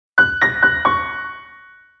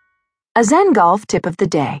A Zen Golf Tip of the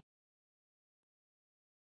Day.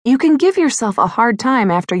 You can give yourself a hard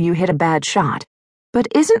time after you hit a bad shot, but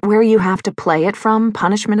isn't where you have to play it from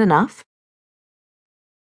punishment enough?